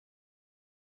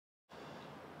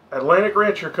Atlantic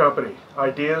Rancher Company,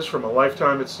 ideas from a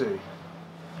lifetime at sea.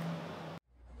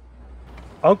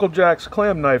 Uncle Jack's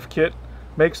clam knife kit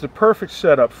makes the perfect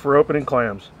setup for opening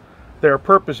clams. They are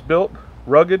purpose-built,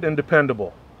 rugged, and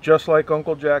dependable, just like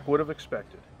Uncle Jack would have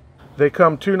expected. They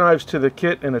come 2 knives to the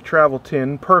kit in a travel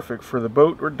tin, perfect for the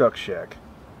boat or duck shack.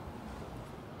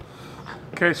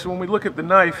 Okay, so when we look at the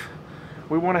knife,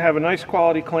 we want to have a nice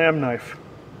quality clam knife.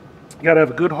 You got to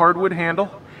have a good hardwood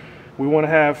handle. We want to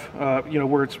have,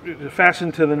 where it's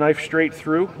fastened to the knife straight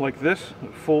through, like this,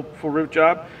 full root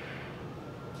job.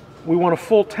 We want a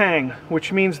full tang,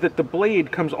 which means that the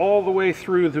blade comes all the way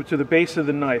through to the base of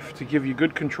the knife to give you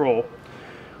good control.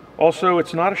 Also,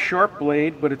 it's not a sharp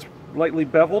blade, but it's lightly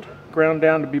beveled, ground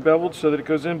down to be beveled so that it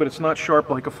goes in, but it's not sharp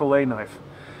like a fillet knife.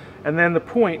 And then the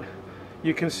point,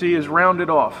 you can see, is rounded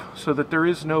off so that there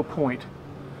is no point.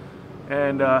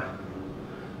 And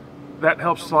that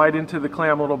helps slide into the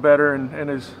clam a little better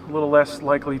and is a little less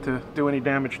likely to do any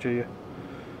damage to you.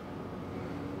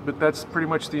 But that's pretty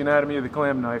much the anatomy of the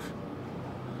clam knife.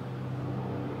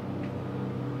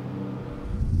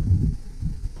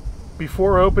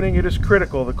 Before opening, it is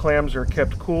critical the clams are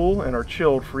kept cool and are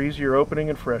chilled for easier opening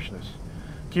and freshness.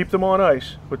 Keep them on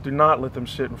ice, but do not let them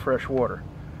sit in fresh water.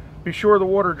 Be sure the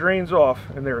water drains off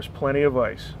and there is plenty of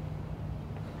ice.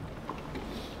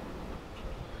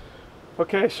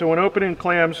 Okay, so when opening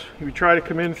clams, you try to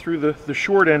come in through the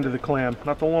short end of the clam,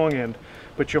 not the long end.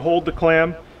 But you hold the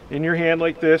clam in your hand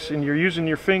like this, and you're using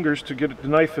your fingers to get the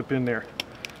knife up in there.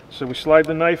 So we slide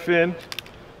the knife in,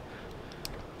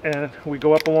 and we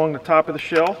go up along the top of the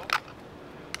shell,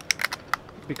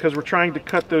 because we're trying to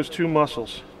cut those 2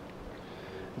 muscles.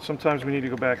 And sometimes we need to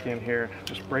go back in here and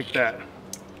just break that.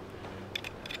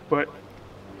 But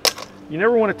you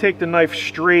never want to take the knife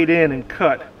straight in and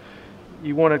cut.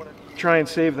 You want to try and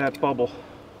save that bubble.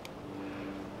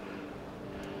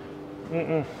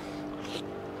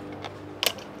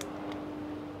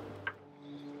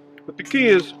 But the key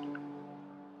is,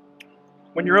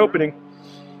 when you're opening,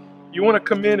 you want to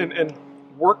come in and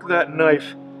work that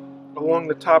knife along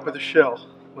the top of the shell,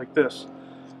 like this.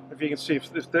 If you can see,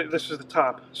 if this is the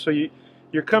top. So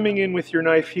you're coming in with your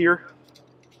knife here,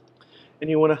 and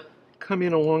you want to come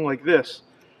in along like this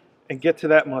and get to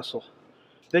that muscle.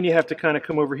 Then you have to kind of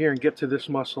come over here and get to this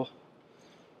muscle,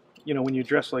 when you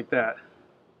dress like that.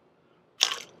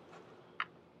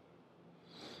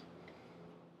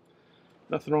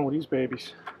 Nothing wrong with these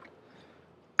babies.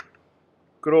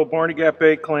 Good old Barney Gap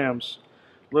Bay clams.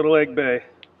 Little Egg Bay.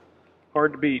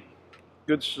 Hard to beat.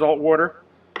 Good salt water.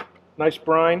 Nice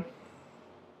brine.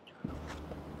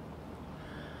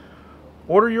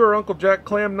 Order your Uncle Jack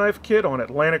clam knife kit on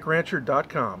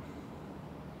AtlanticRancher.com.